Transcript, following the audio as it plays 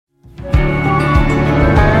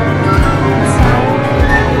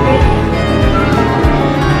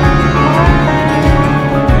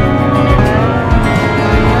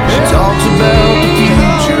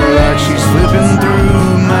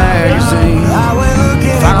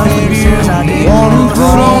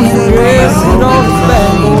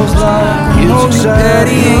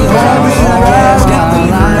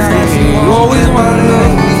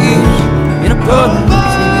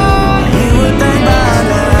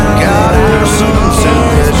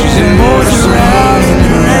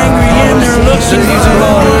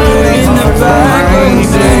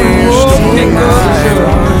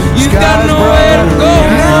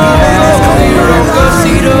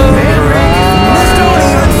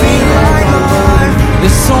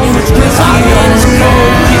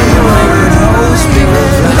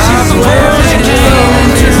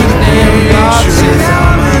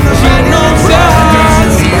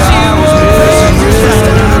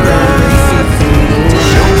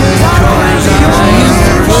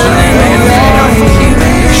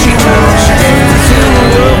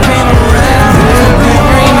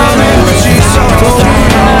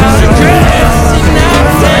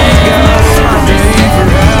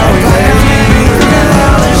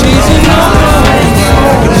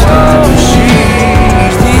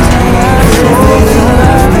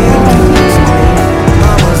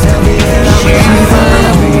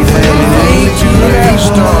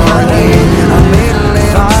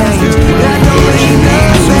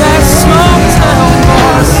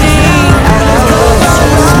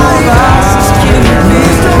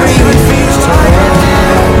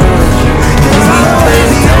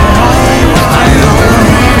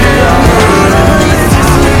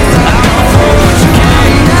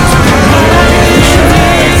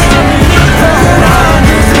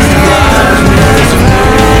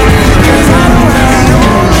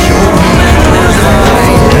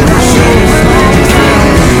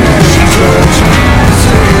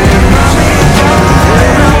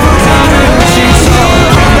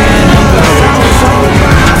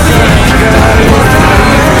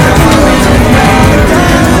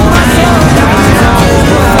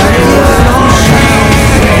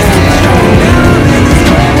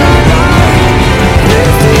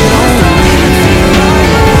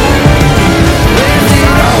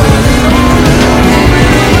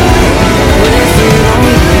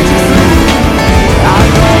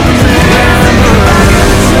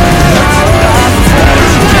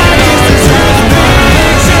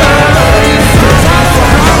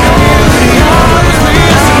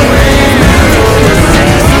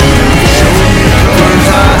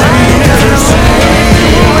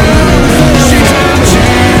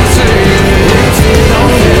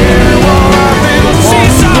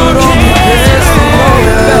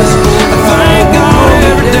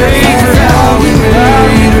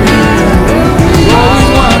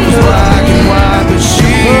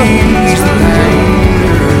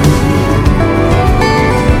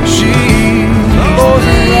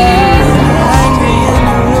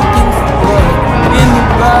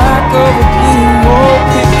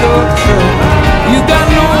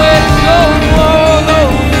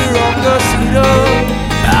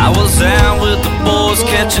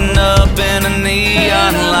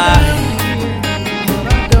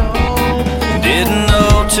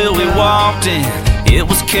till we walked in. It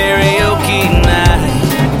was karaoke night.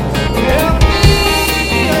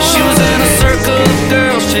 She was in a circle of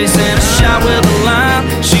girls chasing a shot with a line.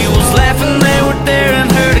 She was laughing, they were daring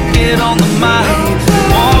her to get on the mic.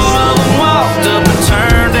 One of them walked up and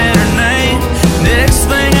turned in her name. Next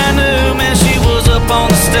thing I knew, man, she was up on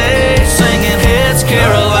the stage singing Heads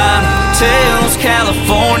Carolina, Tails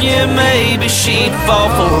California. Maybe she'd fall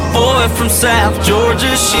for a boy from South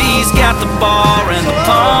Georgia. She's got the bar in the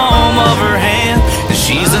palm of her hand, and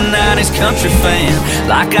she's a 90s country fan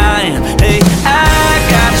like I am. Hey, I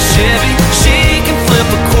got a Chevy, she can flip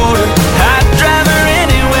a quarter. I'd drive her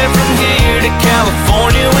anywhere from here to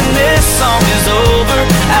California. When this song is over,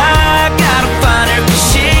 I gotta find her, 'cause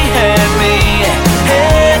she had me at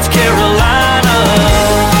Heads Carolina.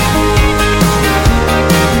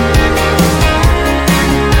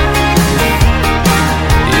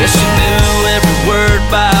 Yeah, she knew every word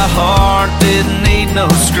by heart, didn't need no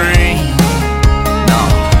screen. No,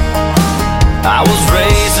 I was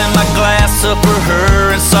raising my glass up for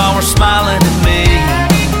her and saw her smiling at me.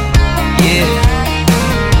 Yeah,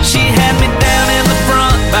 she had me down in the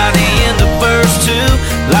front by the end of verse 2,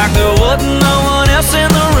 like there wasn't no one else in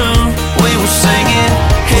the room. We were singing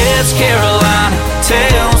Heads Carolina,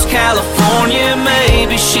 Tails California.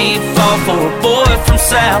 Maybe she'd fall for a boy from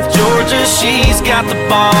South Georgia. She's got the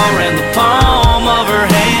bar in the palm of her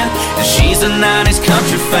hand, and she's a 90s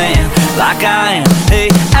country fan like I am. Hey,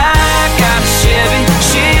 I got a Chevy,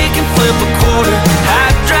 she can flip a quarter.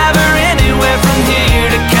 I'd drive her anywhere from here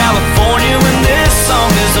to California. When this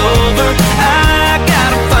song is over, I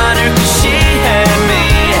gotta find her, 'cause she had me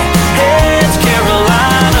at Heads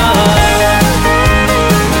Carolina.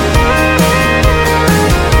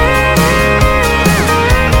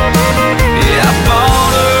 Yeah, I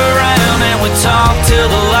bought her around and we talked till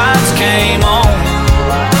the lights came on.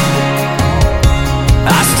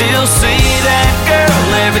 I still see that girl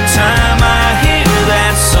every time I hear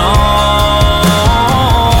that song.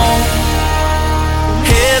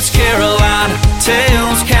 Heads Carolina,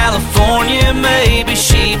 Tails California. Maybe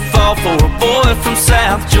she'd fall for a boy from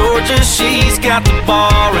South Georgia. She's got the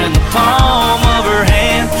bar in the palm of her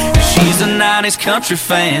hand, and she's a 90s country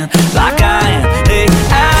fan like I am. Hey,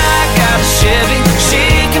 I got a Chevy, she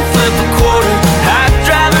can flip a quarter. I'd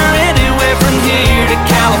drive her anywhere from here to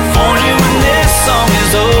California. When this song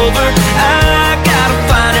is over, I gotta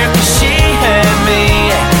find her, 'cause she had me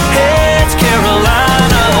at Heads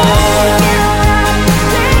Carolina.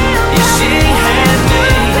 Yeah, she had me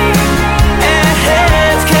at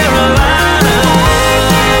Heads Carolina.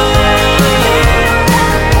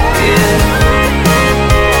 Yeah.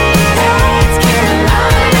 Heads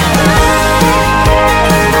Carolina.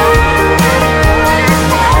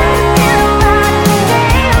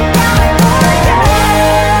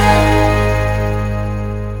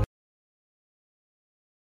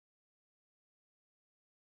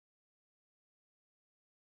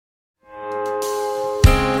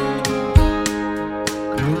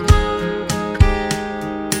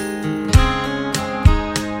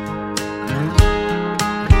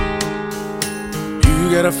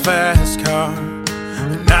 You got a fast car,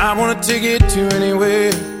 and I wanna take it to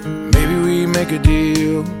anywhere. Maybe we make a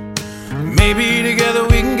deal. Maybe together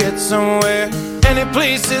we can get somewhere. Any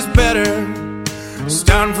place is better.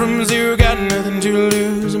 Starting from zero, got nothing to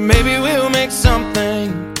lose. Maybe we'll make something.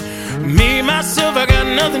 Me, myself, I got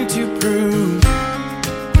nothing to prove.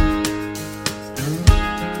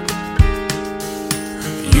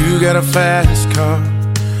 You got a fast car,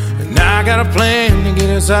 and I got a plan to get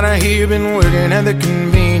us out of here. Been working at the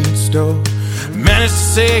convenience store. Managed to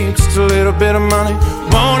save just a little bit of money.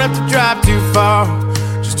 Won't have to drive too far,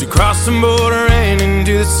 just to cross the border and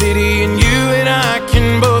into the city. And you and I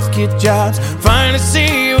can both get jobs, finally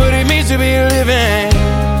see what it means to be living.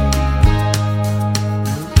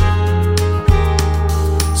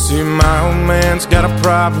 See, my old man's got a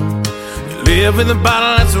problem. He live with a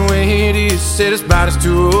bottle, that's the way it is. Said his body's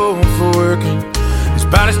too old for working, his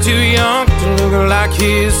body's too young to look like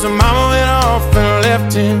his. So mama went off and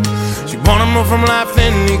left him. She wanted more from life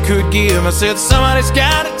than he could give. I said somebody's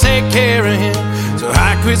gotta take care of him, so I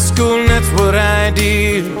quit school and that's what I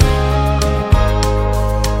did.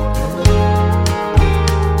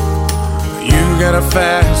 You got a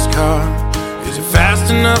fast car, is it fast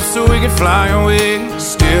enough so we can fly away?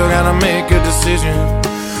 Still gotta make a decision,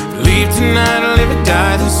 leave tonight or live or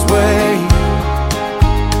die this way.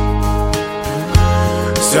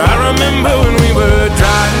 So I remember when we were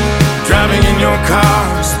driving in your car.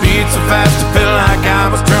 Speed so fast it felt like I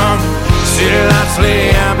was drunk. City lights lay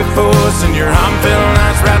out before us, and your arm felt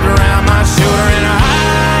nice wrapped around my shoulder. And I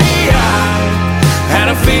had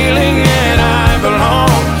a feeling that I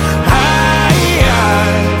belonged.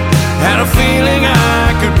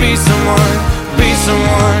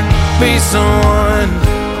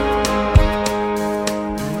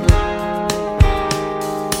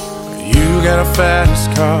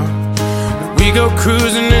 fast car. We go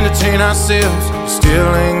cruising, entertain ourselves,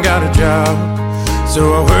 still ain't got a job.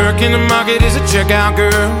 So I work in the market as a checkout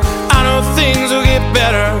girl. I know things will get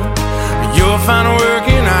better. You'll find work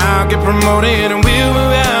and I'll get promoted, and we'll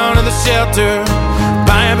move out of the shelter,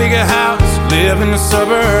 buy a bigger house, live in the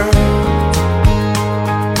suburbs.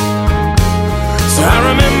 So I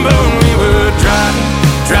remember when we were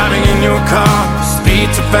driving in your car. Speed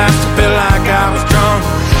so fast I felt like I was drunk.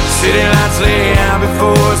 City lights lay out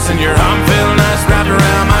before us, and your arm felt nice wrapped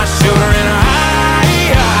around my shoulder. And I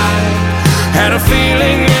had a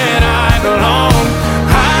feeling that I belonged.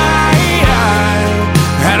 I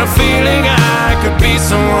had a feeling I could be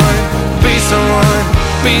someone, be someone,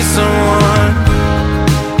 be someone.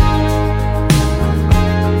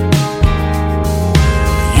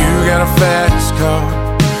 You got a fast car,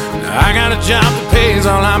 I got a job that pays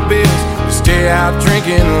all our bills. We stay out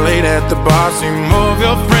drinking late at the bar, see more of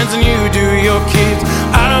your friends than you do your kids.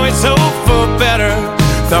 I always hope for better,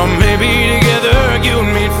 thought maybe together you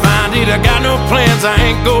and me'd find it. I got no plans, I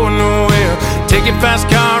ain't going nowhere. Take your fast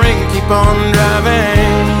car and keep on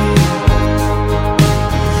driving.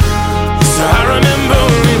 So I remember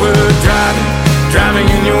when we were driving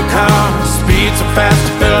in your car. Speed so fast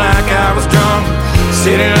I felt like I was drunk.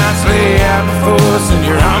 City lights lay out before us, and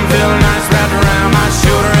your arm felt nice wrapped around my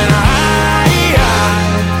shoulder. And I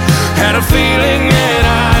had a feeling that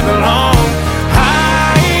I belonged.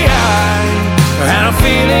 I had a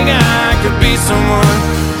feeling I could be someone,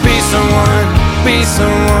 be someone, be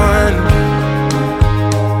someone.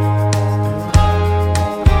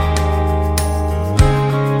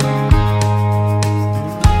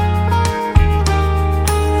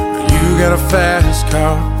 You got a fast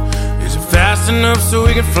car. Is it fast enough so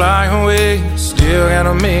we can fly away? Still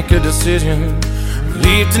gotta make a decision.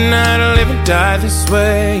 Leave tonight or live and die this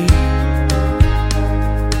way.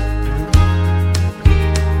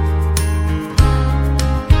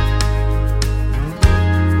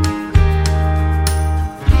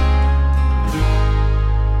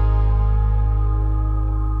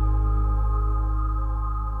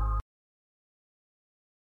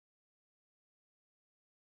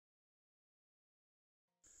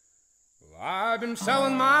 I've been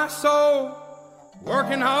selling my soul,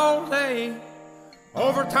 working all day,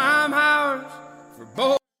 overtime hours for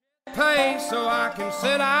bull pay, so I can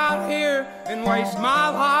sit out here and waste my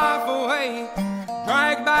life away,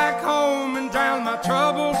 drag back home and drown my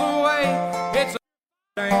troubles away. It's a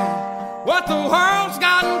shame what the world's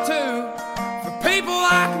gotten to for people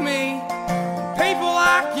like me, people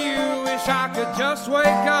like you. Wish I could just wake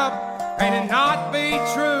up and it not be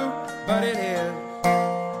true, but it is.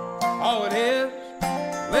 All it is,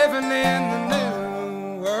 living in the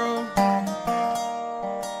new world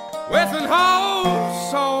with an whole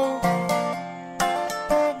soul.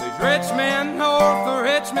 These rich men north of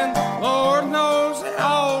Richmond, Lord knows they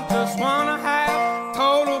all just wanna have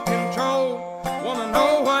total control. Wanna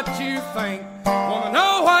know what you think, wanna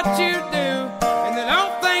know what you do, and they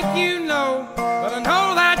don't think you know, but I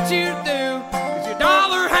know that you do. 'Cause your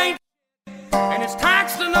dollar ain't and it's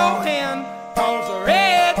taxed to no end, 'cause the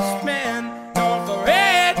rich men, north the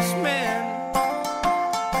rich men.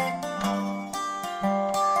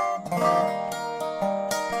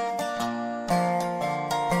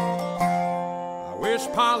 I wish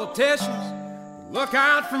politicians would look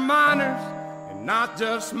out for miners, and not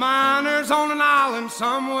just miners on an island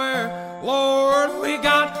somewhere. Lord, we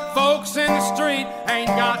got folks in the street,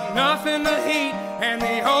 ain't got nothing to eat, and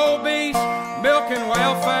the obese milking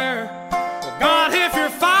welfare. Well, God, if you're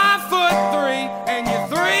 5'3" and you're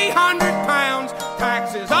 300 pounds,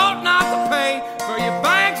 taxes ought not to pay for your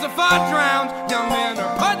bags of fudge rounds. Young men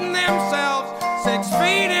are putting themselves 6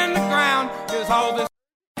 feet in the ground, 'cause all this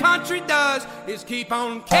country does is keep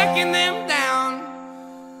on kicking them down.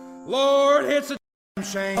 Lord, it's a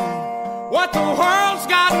shame what the world's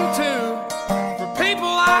gotten to for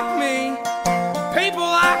people like me, people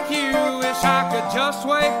like you. Wish I could just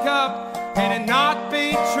wake up and it not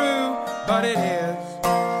be true, but it is.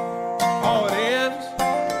 All it is,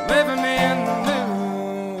 living in the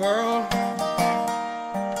new world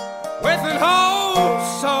with an whole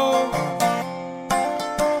soul.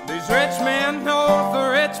 These rich men north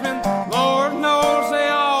of Richmond, Lord knows they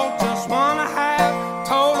all just wanna have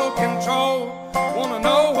total control. Wanna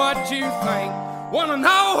know what you think, wanna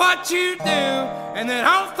know what you do, and they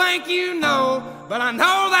don't think you know, but I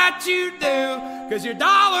know that you do. 'Cause your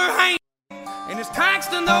dollar ain't and it's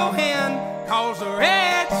taxed to no end, 'cause the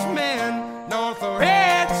rich men, north the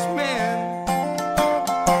rich men.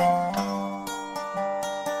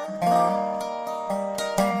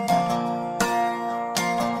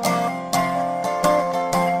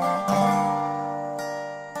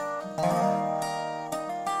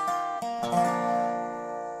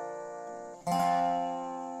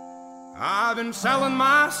 been selling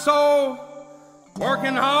my soul,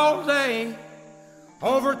 working all day,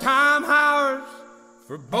 overtime hours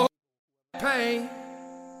for both pay.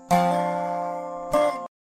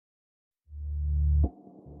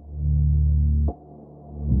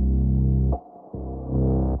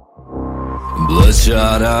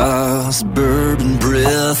 Bloodshot eyes, bourbon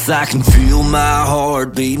breath, I can feel my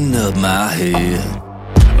heart beating up my head.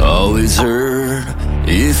 Always hurt,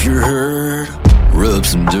 if you're hurt, rub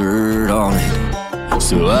some dirt on it.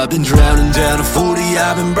 So I've been drowning down a 40,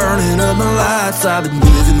 I've been burning up my lights, I've been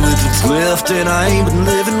living with what's left and I ain't been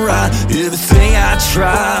living right. Everything I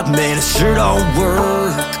tried, man, it sure don't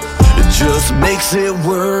work. It just makes it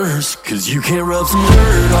worse, cause you can't rub some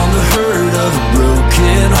dirt on the hurt of a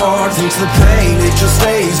broken heart. Thinks the pain, it just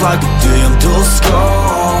stays like a damn dull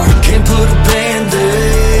scar. Can't put a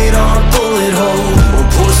band-aid on a bullet hole, or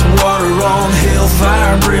pour some water on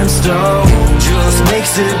hellfire and brimstone. Just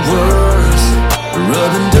makes it worse,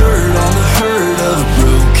 rubbing dirt on the hurt of a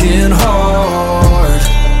broken heart.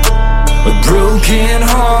 A broken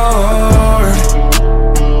heart.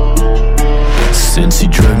 Since he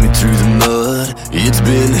dragged me through the mud, it's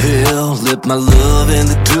been hell. Left my love in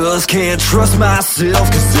the dust, can't trust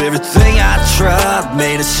myself, cause everything I tried,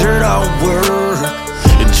 man, it sure don't work.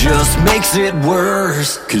 It just makes it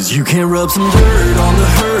worse, cause you can't rub some dirt on the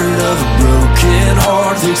hurt of a broken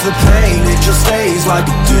heart. Thinks the pain, it just stays like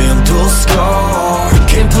a damn dull scar.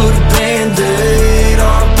 Can't put a band-aid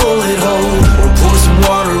on a bullet hole, or pour some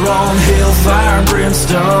water on hellfire and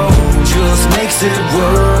brimstone. Just makes it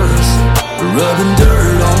worse, rubbing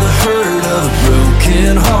dirt on the hurt of a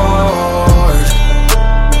broken heart.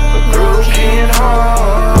 A broken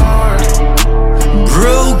heart.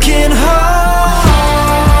 Broken heart.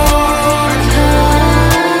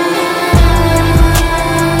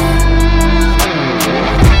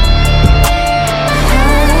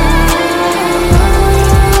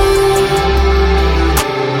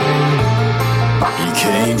 You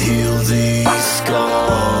can't heal these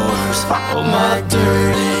scars on my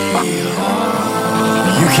dirty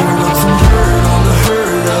heart. You can't rub some dirt on the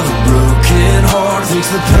hurt of a broken heart. Thinks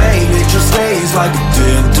the pain, it just stays like a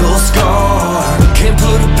damn dull scar. Can't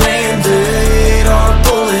put a band-aid on a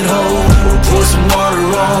bullet hole, or pour some water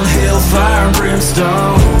on hellfire and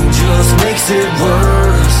brimstone. Just makes it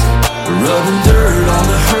worse, rubbing dirt on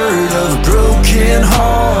the hurt of a broken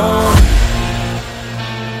heart.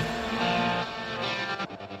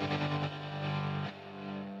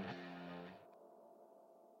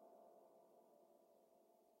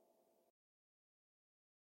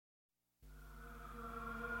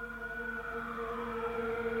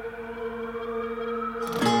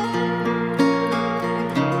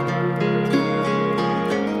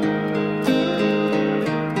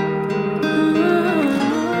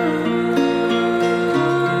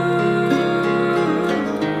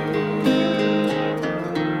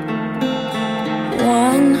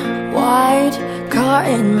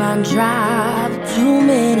 In my drive, 2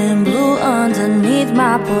 men in blue underneath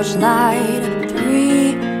my porch light.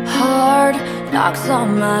 3 hard knocks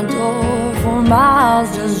on my door, 4 miles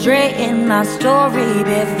just straighten my story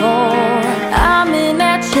before. I'm in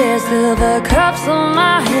that chair, silver cups on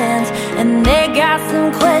my hands, and they got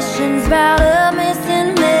some questions about a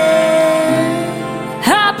missing man.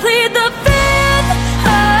 I plead the fifth,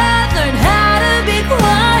 I've learned how to be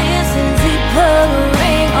quiet since he put a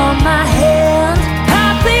ring on my hand.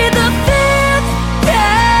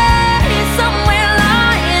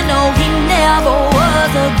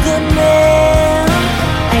 A good man.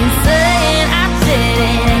 Ain't saying I did,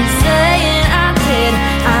 ain't saying I did.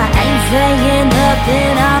 I ain't saying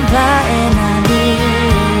nothing, I'm buying I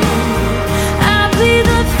need. I plead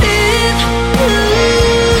the fifth,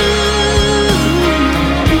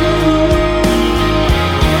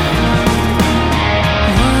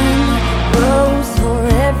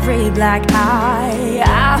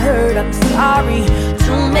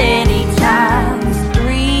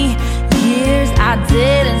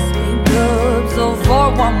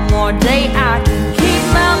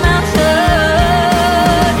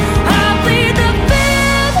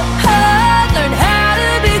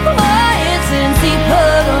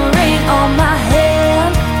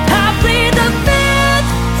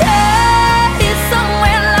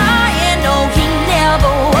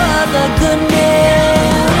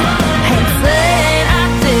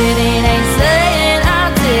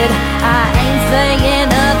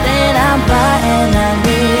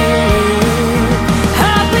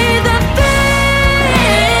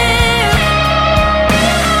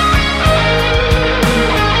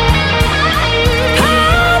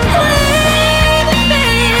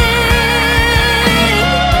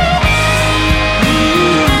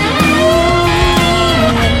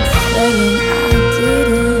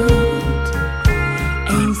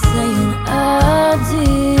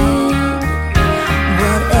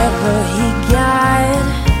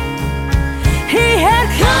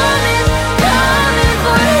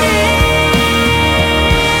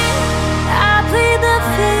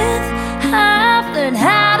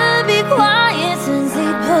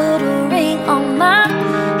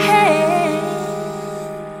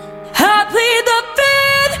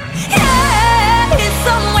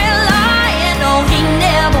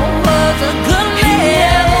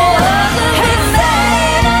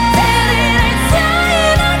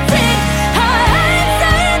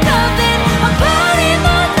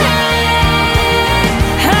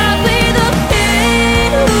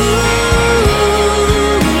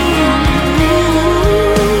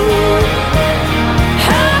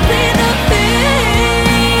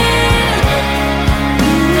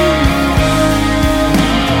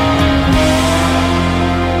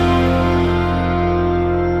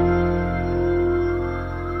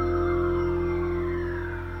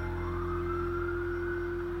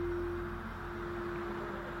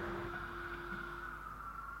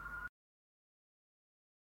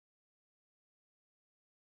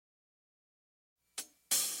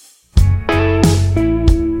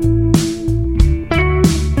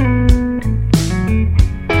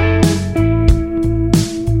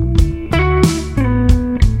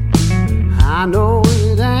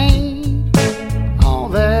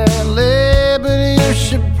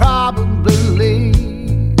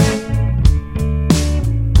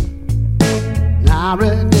 I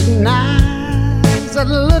recognize that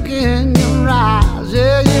look in your eyes.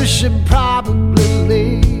 Yeah, you should probably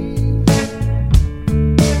leave.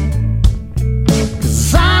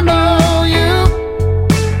 'Cause I know you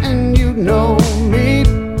and you know me,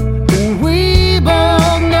 and we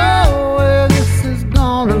both know where this is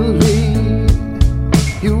gonna lead.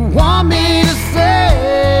 You want me to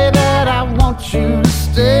say that I want you to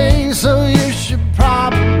stay, so you should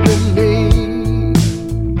probably leave.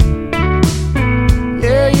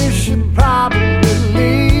 Yeah, you should probably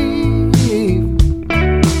leave.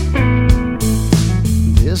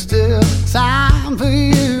 There's still time for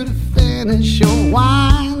you to finish your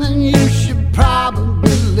wine, and you should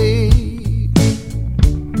probably leave.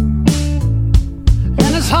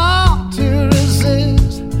 And it's hard to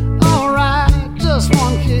resist. Alright, just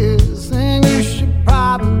one kiss, and you should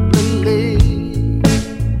probably leave.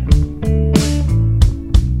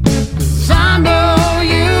 'Cause I know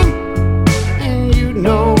you and you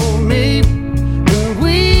know me, and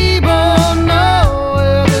we both know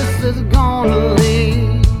where this is gonna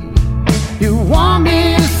lead. You want me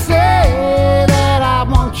to say that I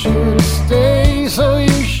want you to stay, so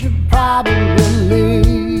you should probably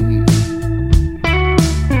leave.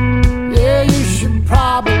 Yeah, you should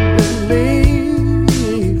probably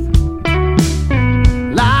leave.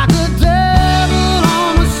 Like a devil on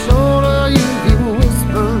my shoulder, you keep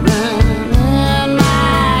whispering in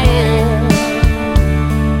my ear.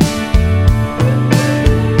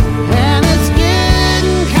 And it's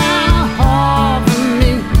getting kinda hard for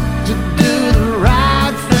me to do the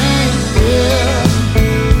right thing. Yeah,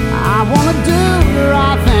 I wanna do the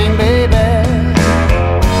right thing, baby.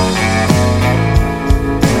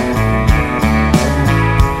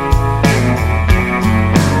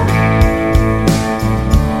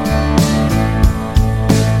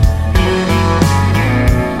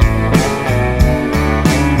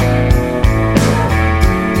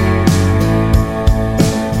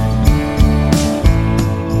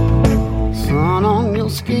 Sun on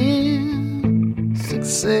your skin,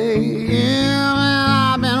 6 a.m. and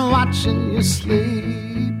I've been watching you sleep.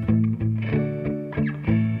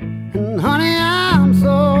 And honey, I'm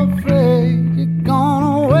so afraid you're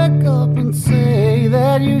gonna wake up and say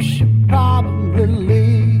that you should probably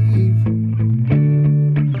leave.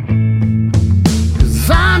 'Cause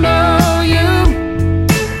I know you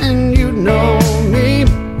and you know me,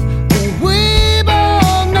 and we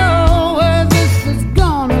both know where this is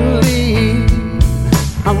gonna lead.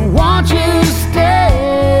 I want you to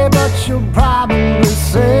stay, but you'll probably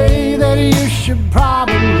say that you should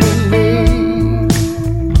probably leave.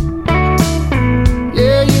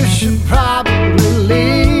 Yeah, you should probably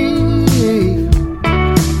leave.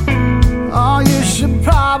 Oh, you should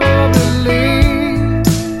probably leave.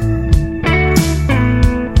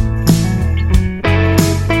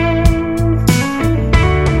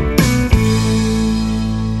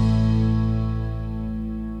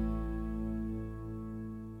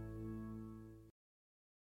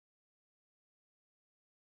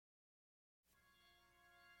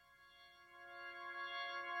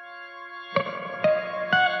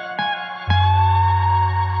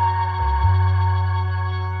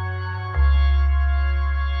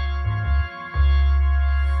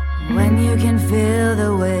 When you can feel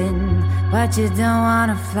the wind, but you don't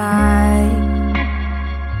wanna fly.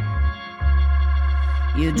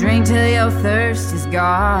 You drink till your thirst is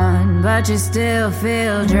gone, but you still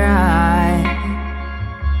feel dry.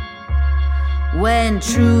 When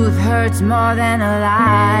truth hurts more than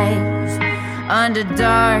lies, under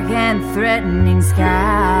dark and threatening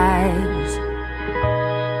skies.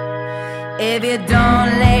 If you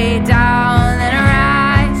don't lay down, then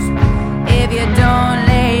rise. If you don't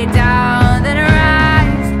lay down, then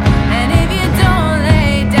rise. And if you don't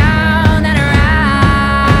lay down, then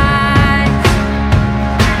rise.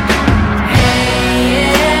 Hey,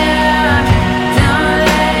 yeah, don't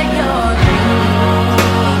let your dreams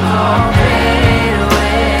all fade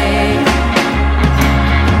away.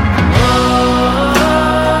 Oh,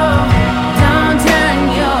 don't turn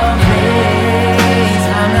your face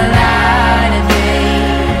from the light of day.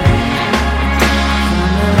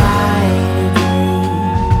 From the light of day.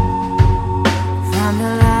 From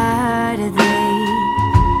the light of day.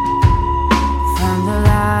 From the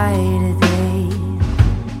light of day.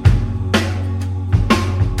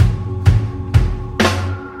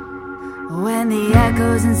 When the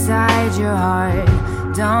echoes inside your heart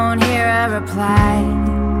don't hear a reply,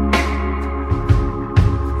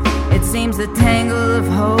 it seems the tangle of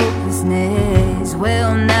hopelessness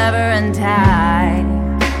will never untie.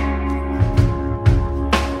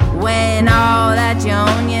 When all that you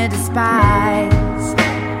own you despise,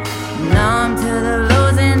 numb to the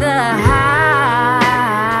lows and the highs.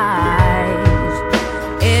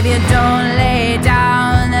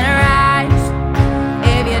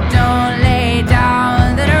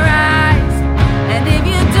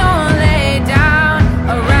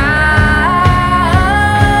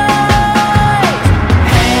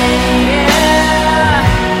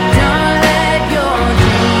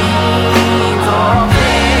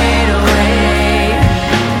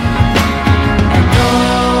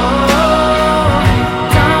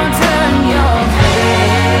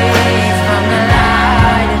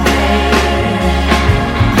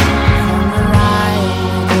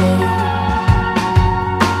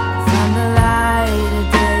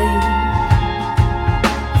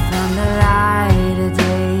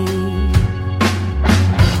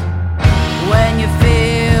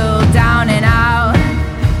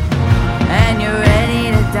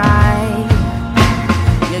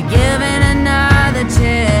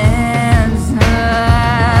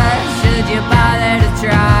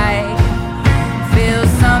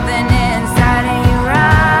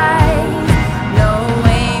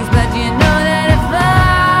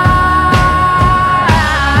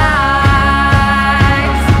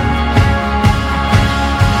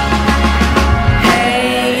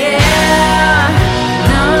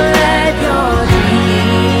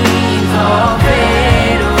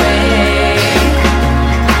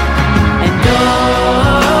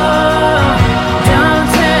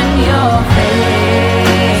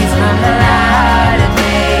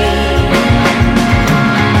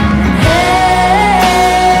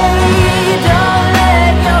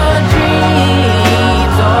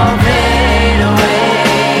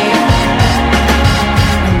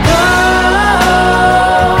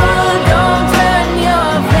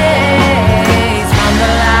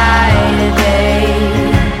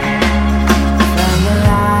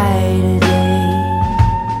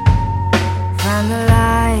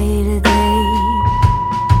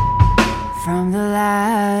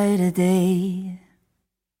 today.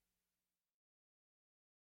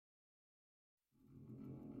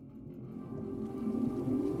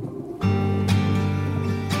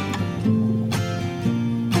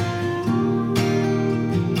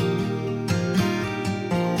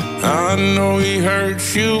 I know he hurt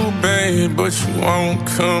you bad, but you won't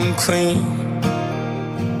come clean.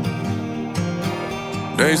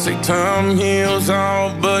 They say time heals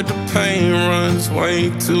all, but the pain runs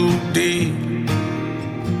way too deep.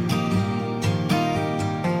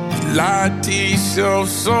 You lied to yourself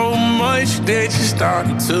so much that you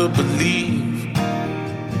started to believe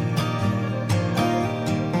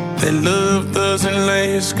that love doesn't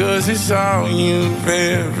last, 'cause it's all you've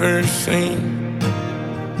ever seen.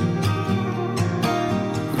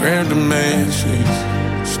 Grab the matches,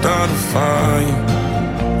 start a fire,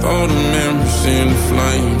 throw the memories in the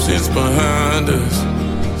flames, it's behind us.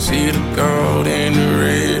 See the gold and the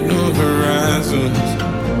red, new horizons.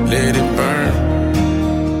 Let it burn,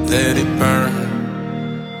 let it burn.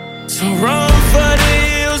 So run for the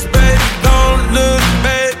hills, baby, don't look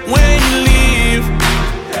back when you leave.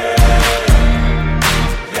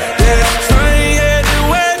 There's a train headed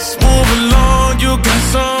west, move along, you got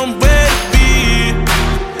somewhere.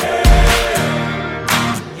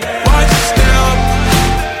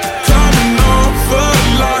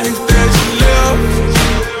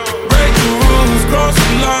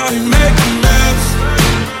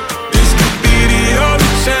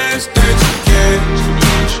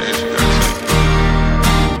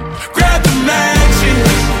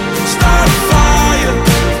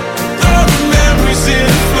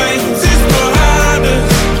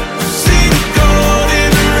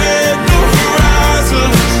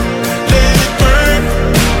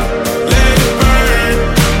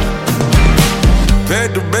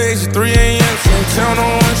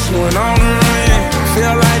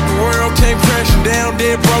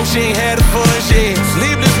 She ain't had a fun shit.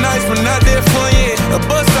 Sleepless nights, but not that fun yet. A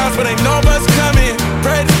bus stops, but ain't no bus coming.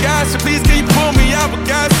 Pray to God, so please can you pull me out? But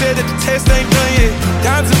God said that the test ain't done yet.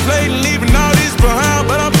 Contemplating leaving all this behind,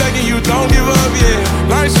 but I'm begging you, don't give up yet.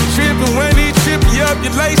 Life's a trip, and when he trip you up,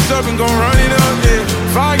 you lace up and gon' run it up, yeah.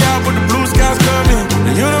 Fog out, but the blue skies coming.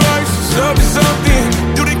 The universe is up to something.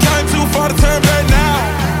 You done came too far to turn back now.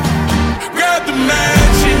 Grab the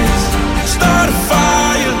matches, start a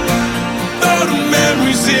fire. Throw the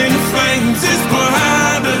memories in the flames, it's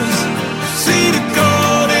behind us. See the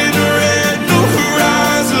gold in the red, new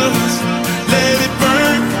horizons. Let it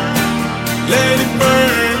burn, let it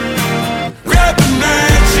burn. Grab the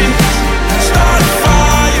matches, start a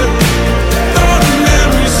fire. Throw the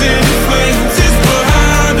memories in the flames, it's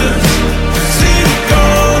behind us. See the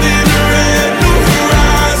gold in the red, new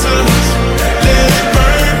horizons. Let it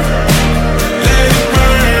burn, let it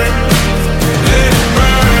burn, let it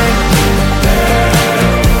burn.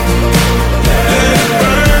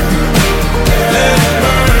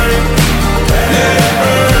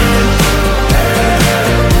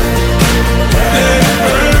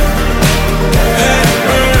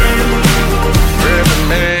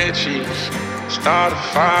 Start a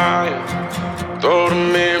fire, throw the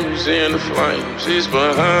memories in the flames, it's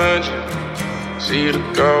behind you. See the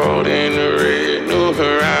gold in the red, new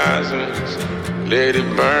horizons. Let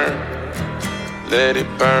it burn, let it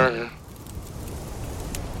burn.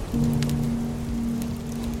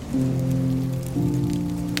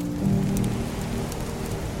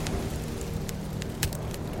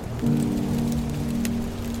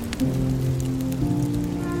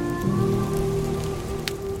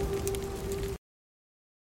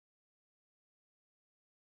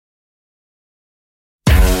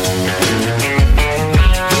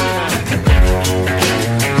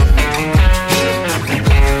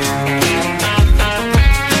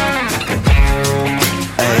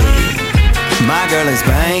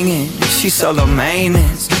 She's solo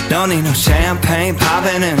maintenance, don't need no champagne,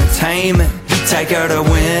 poppin' entertainment. Take her to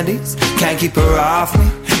Wendy's, can't keep her off me.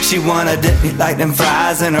 She wanna dip me like them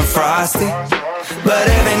fries in her Frosty. But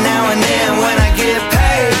every now and then when I get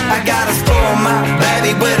paid, I gotta spoil my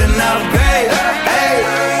baby with an upgrade. Hey,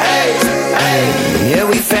 hey, hey. Yeah,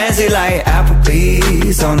 we fancy like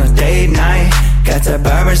Applebee's on a date night. Got that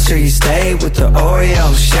Bourbon Street steak with the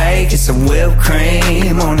Oreo shake and some whipped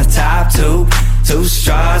cream on the top two. 2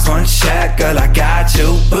 straws, 1 check, girl, I got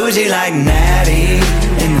you. Bougie like Natty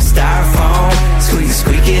in the styrofoam.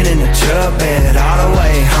 Squeaking in the truck bed all the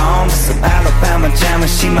way home. Some Alabama jammer,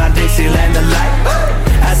 she my Dixieland delight.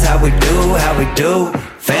 That's how we do,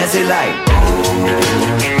 fancy like ooh.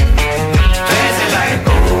 Fancy like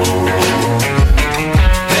ooh.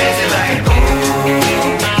 Fancy like ooh.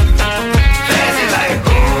 Fancy like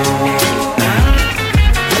ooh.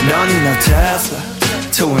 Don't need no Tesla,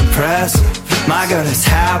 to impress her. My girl is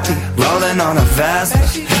happy, rolling on a Vespa.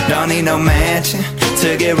 Don't need no mansion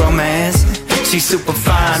to get romancing. She's super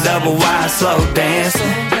fine, double wide, slow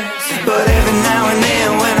dancing. But every now and then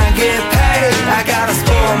when I get paid, I gotta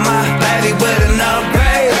spoil my baby with an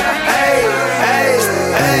upgrade. Hey, hey,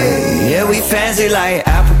 hey. Yeah, we fancy like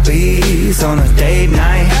Applebee's on a date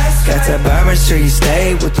night. Got that Bourbon Street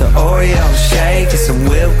steak with the Oreo shake and some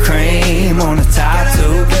whipped cream on the top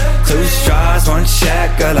two. 2 straws, 1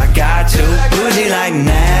 check, girl, I got you. Bougie like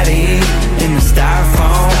Natty in the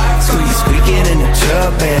styrofoam. Squeaking in the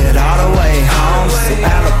truck bed all the way home. So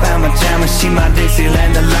Alabama jammer, she my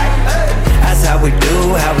Dixieland delight. That's how we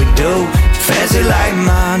do. Fancy like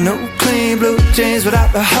my new clean blue jeans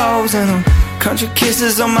without the holes in them. Country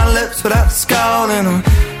kisses on my lips without the skull in them.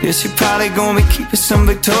 Yeah, she probably gonna be keeping some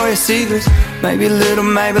Victoria's Secrets. Maybe a little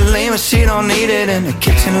Maybelline, but she don't need it. In the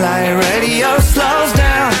kitchen light radio slows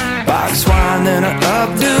down. Box wine, then her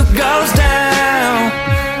updo goes down.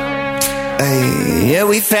 Hey, yeah,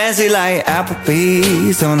 we fancy like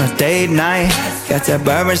Applebee's on a date night. Got that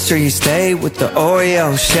Bourbon Street steak with the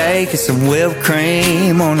Oreo shake and some whipped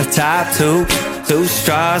cream on the top two. 2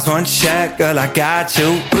 straws, 1 check, girl, I got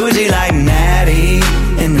you. Bougie like Natty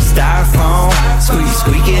in the styrofoam.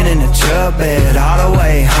 Squeaking in the truck bed all the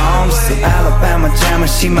way home. So Alabama jammer,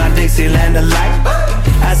 she my Dixieland delight.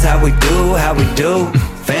 That's how we do.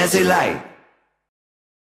 Fancy like.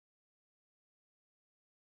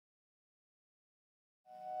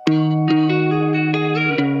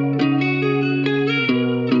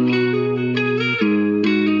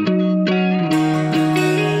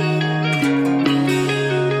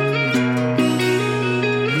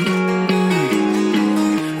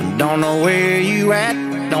 Don't know where you at,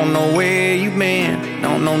 don't know where you been.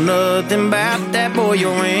 Don't know nothing about that boy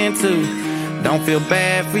you're into. Don't feel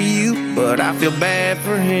bad for you, but I feel bad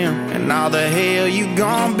for him. And all the hell you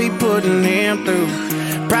gon' be putting him through.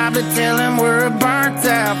 Probably tell him we're a burnt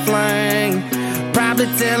out flame. Probably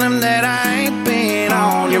tell him that I ain't been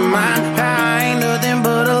on your mind. I ain't nothing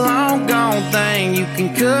but a long gone thing. You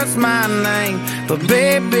can cuss my name, but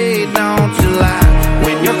baby, don't you lie.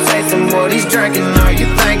 When you're tasting what he's drinking, are you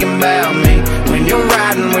thinking about me? When you're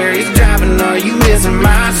riding where he's driving, are you missing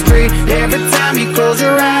my street? Every time you close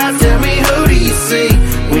your eyes, tell me, who do you see?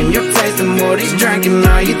 When you're tasting what he's drinking,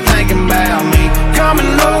 are you thinking about me? Coming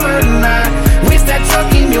over tonight, wish that truck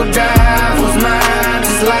in your drive was mine,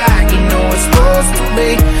 just like you know it's supposed to be.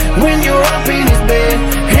 When you're up in his bed,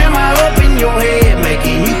 am I up in your head,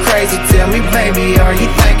 making you crazy? Tell me, baby, are you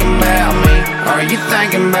thinking about me? Are you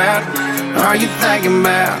thinking about? Are you thinking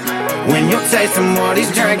about? When you're tasting what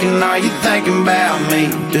he's drinking, are you thinking about me?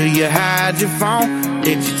 Do you hide your phone?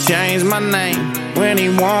 Did you change my name? When he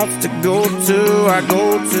wants to go to our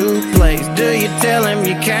go-to place, do you tell him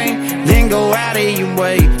you can't? Then go out of your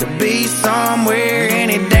way to be somewhere,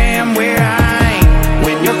 any damn where I ain't.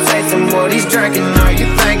 When you're tasting what he's drinking, are you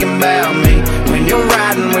thinking about me? When you're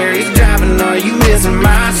riding where he's driving, are you missing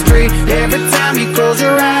my street? Every time you close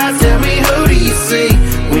your eyes, tell me, who do you see?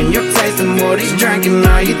 When you're tasting what he's drinking,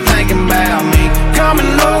 are you thinking about me? Coming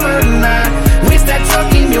over tonight, wish that truck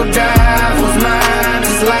in your drive was mine,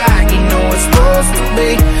 just like you know it's supposed to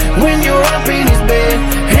be. When you're up in his bed,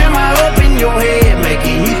 am I up in your head,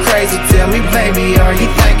 making you crazy? Tell me, baby, are you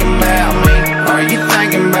thinking about me? Are you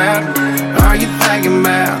thinking about? Are you thinking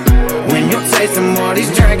about? When you're tasting what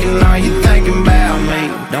he's drinking, are you thinking about me?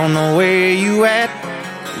 Don't know where you at,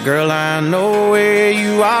 girl, I know where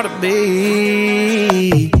you ought to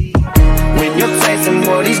be. When you're tasting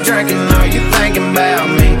what he's drinking, are you thinking about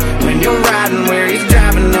me? When you're riding where he's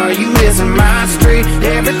driving, are you missing my street?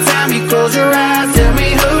 Every time you close your eyes, tell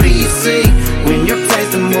me, who do you see? When you're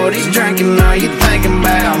tasting what he's drinking, are you thinking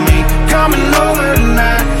about me? Coming over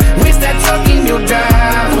tonight, wish that truck in your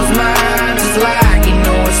drive was mine, just like you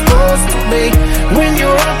know it's supposed to be. When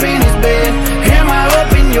you're up in his bed, am I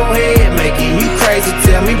up in your head, making you crazy?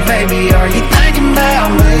 Tell me, baby, are you thinking about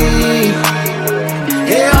me?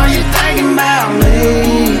 Yeah, are you thinking about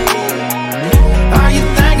me? Are you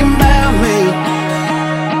thinking about me?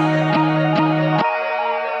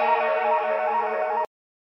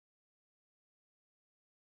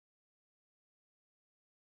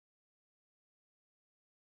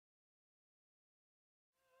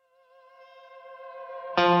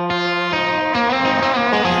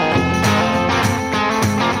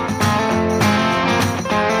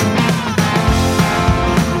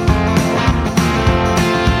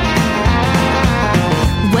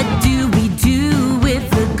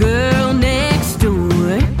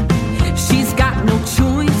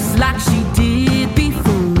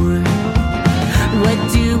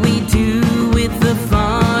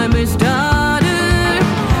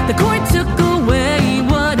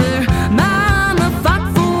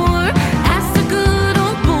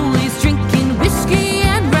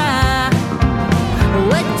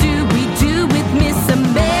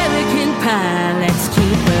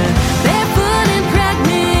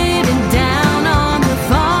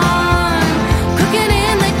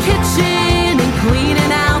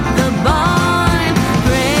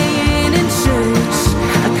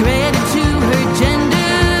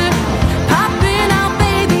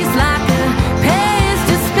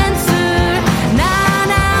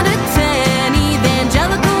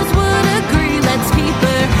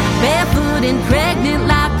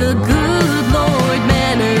 good Lord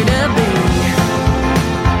meant her to be.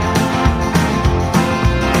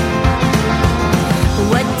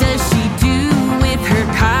 What does she do with her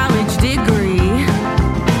college degree?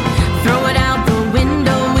 Throw it out the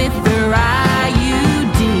window with her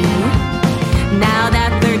IUD. Now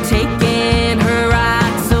that they're taking her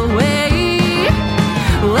rights away,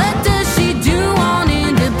 what does she do on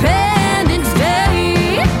Independence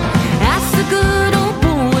Day? Ask the good old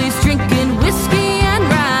boys drinking whiskey and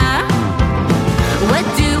rye. What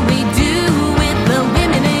do we do with the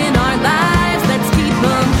women in our lives? Let's keep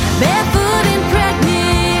them barefoot and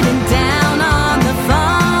pregnant and down on the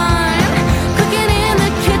farm, cooking in the kitchen and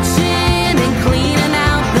cleaning out the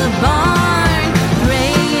barn, praying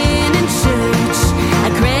in church, a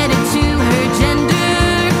credit to her gender, popping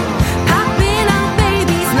out babies like a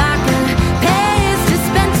Pez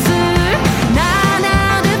dispenser. 9 out of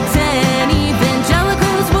 10 evangelicals would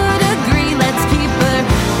agree. Let's keep her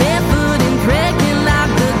barefoot and pregnant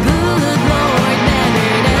like the good Lord meant her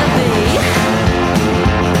to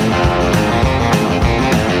be.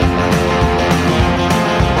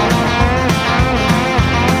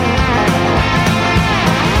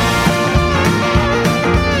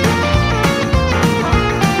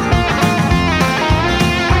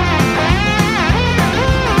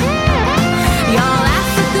 Y'all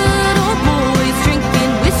ask the good old boys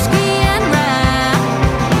drinking whiskey and rye.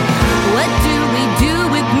 What do we do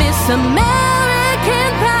with Miss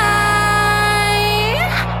American Pie?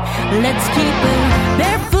 Let's keep her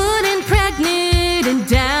barefoot and pregnant and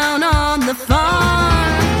down on the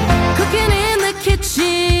farm, cooking in the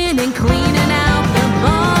kitchen and cleaning out the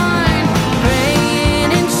barn,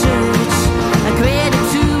 praying in church, a credit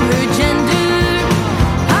to her gender,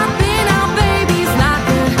 popping out babies like a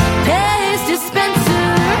Pez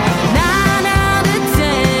dispenser. 9 out of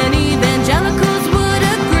 10 evangelicals would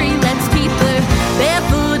agree. Let's keep her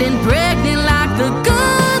barefoot and pregnant like the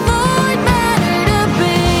good Lord meant her to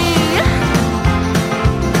be.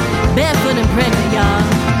 Barefoot and pregnant, y'all.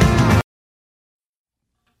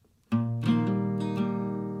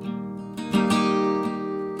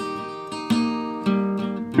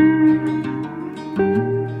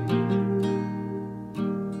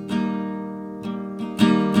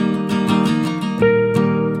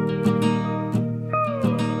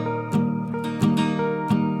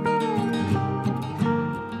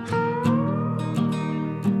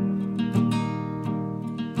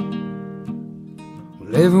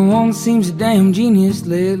 Well, everyone seems a damn genius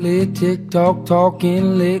lately. TikTok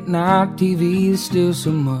talking, late night TV. There's still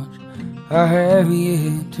so much I have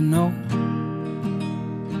yet to know.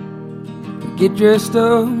 Get dressed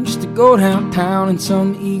up just to go downtown in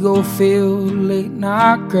some ego-filled late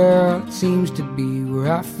night crowd. It seems to be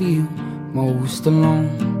where I feel most alone.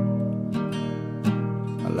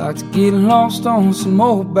 I like to get lost on some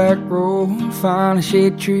old back road, find a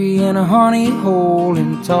shade tree and a honey hole,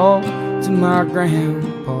 and talk to my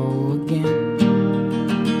grandpa again.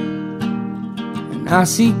 And I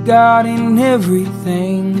see God in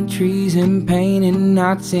everything, trees and pain and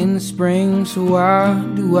nights in the spring. So why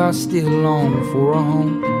do I still long for a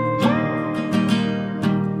home?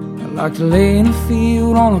 I like to lay in a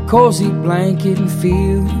field on a cozy blanket and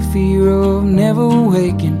feel the fear of never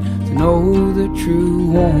waking, to know the true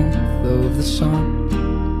warmth of the sun.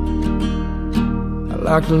 I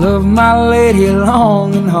like to love my lady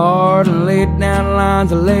long and hard, and lay down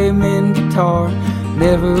lines of layman guitar,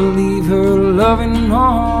 never leave her loving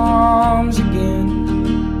arms again.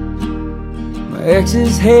 My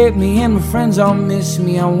exes hate me and my friends all miss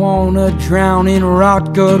me. I wanna drown in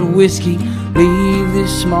rot gut whiskey, leave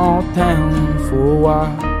this small town for a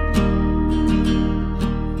while.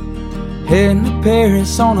 Heading to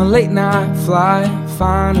Paris on a late night flight,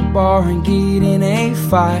 find a bar and get in a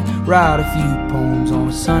fight, write a few poems on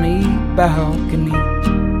a sunny balcony.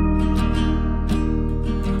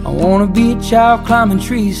 I wanna be a child climbing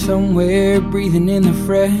trees somewhere, breathing in the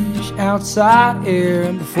fresh outside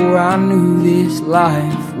air, before I knew this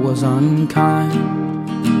life was unkind.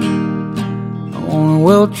 I want a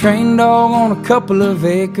well-trained dog on a couple of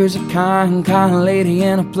acres, a kind lady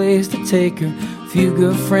and a place to take her, a few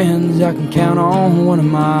good friends I can count on one of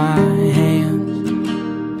my hands.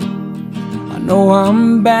 I know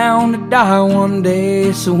I'm bound to die one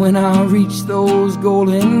day, so when I reach those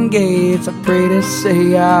golden gates, I pray to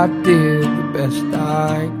say I did the best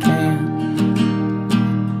I can.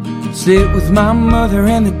 Sit with my mother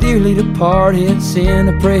and the dearly departed, send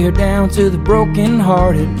a prayer down to the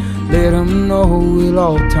broken-hearted, let them know it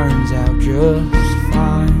all turns out just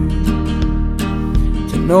fine.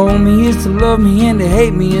 To know me is to love me, and to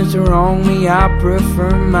hate me is to wrong me. I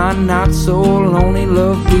prefer my not so lonely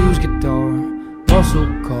love blues guitar, muscle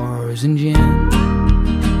car, cigars and gin.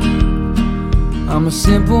 I'm a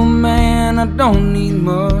simple man, I don't need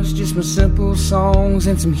much, just my simple songs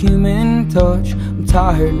and some human touch. I'm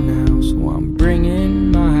tired now, so I'm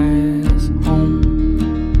bringing my ass home.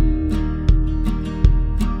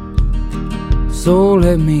 So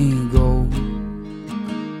let me go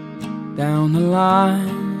down the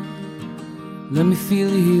line, let me feel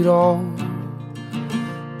it all,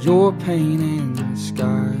 joy, pain, and the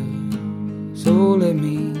sky. So let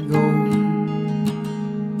me go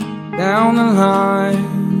down the line,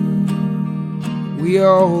 we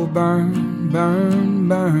all burn, burn,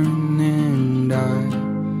 burn and die.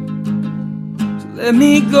 So let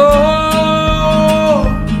me go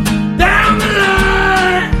down the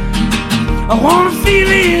line, I wanna feel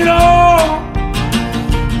it all,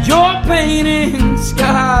 joy, pain, and the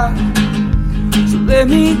sky. So let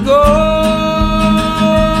me go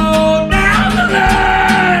down the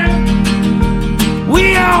line,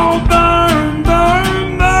 we all burn,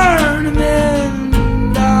 burn, burn and then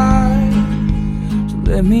die. So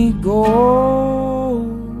let me go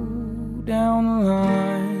down the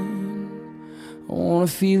line, I wanna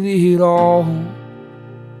feel it all,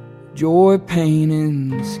 joy, pain,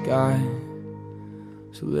 and the sky.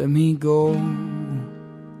 So let me go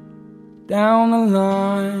down the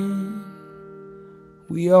line,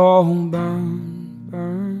 we all burn,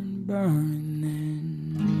 burn, burn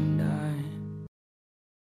and die.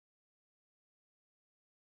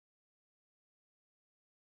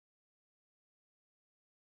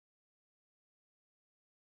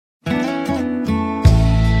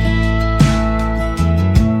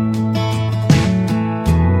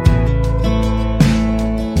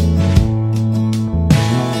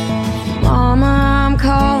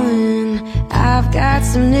 Got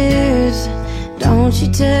some news, don't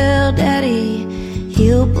you tell Daddy,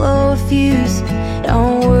 he'll blow a fuse.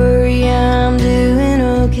 Don't worry, I'm doing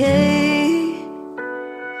okay.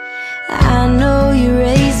 I know you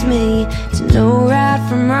raised me to know right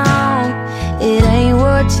from wrong. It ain't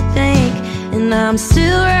what you think, and I'm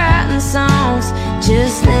still writing songs.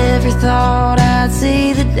 Just never thought I'd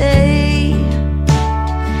see the day.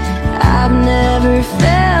 I've never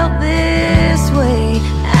felt this way.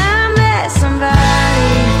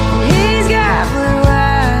 Somebody, and he's got blue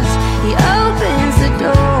eyes. He opens the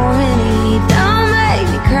door and he don't make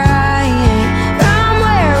me cry. He ain't from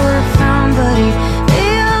where we're from, but he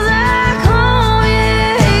feels like home.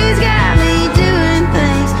 Yeah, he's got me doing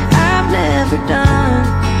things I've never done.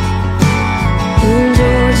 In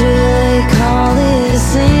Georgia they call it a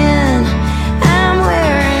sin. I'm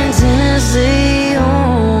wearing Tennessee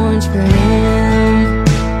orange for him.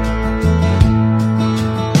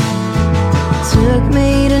 Took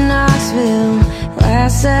me to Knoxville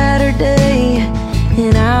last Saturday,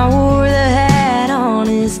 and I wore the hat on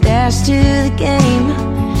his dash to the game.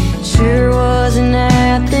 Sure was in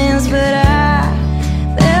Athens, but I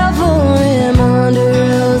fell for him under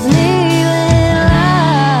those neon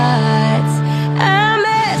lights. I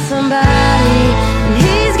met somebody, and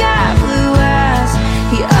he's got blue eyes.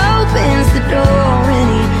 He opens the door and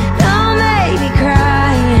he don't make me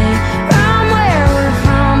cry. He ain't from where we're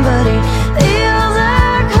from, but he feels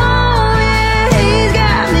like home. Yeah, he's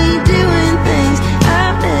got me doing things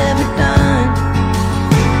I've never done.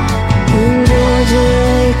 In Georgia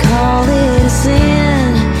they call it a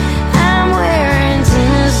sin. I'm wearing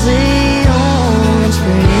Tennessee orange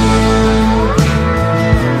for him.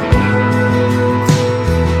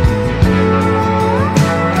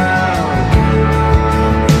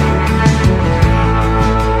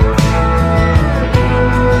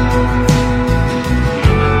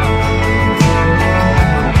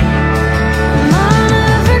 Mama,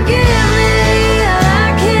 forgive me, I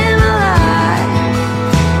came alive.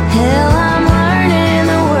 Hell, I'm learning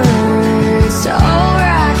the words to Old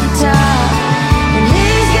Rocky Top. And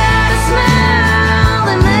he's got a smile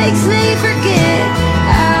that makes me forget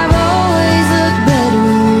I've always looked better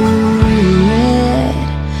in red.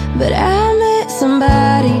 But I met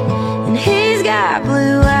somebody, and he's got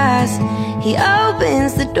blue eyes. He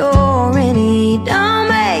opens the door and he don't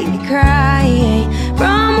make me cry. He ain't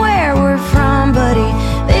from where we're from, but he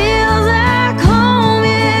feels like home.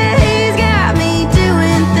 Yeah, he's got me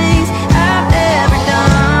doing things I've never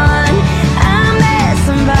done. I met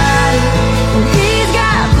somebody, and he's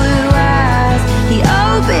got blue eyes. He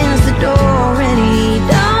opens the door and he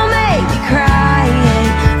don't make me cry. He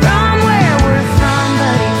ain't from where we're from,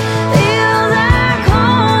 but he feels like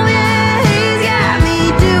home. Yeah, he's got me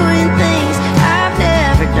doing things I've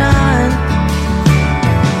never done.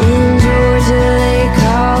 In Georgia they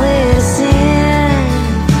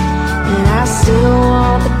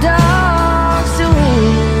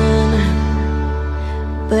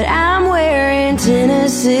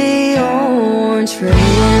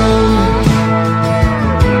trail.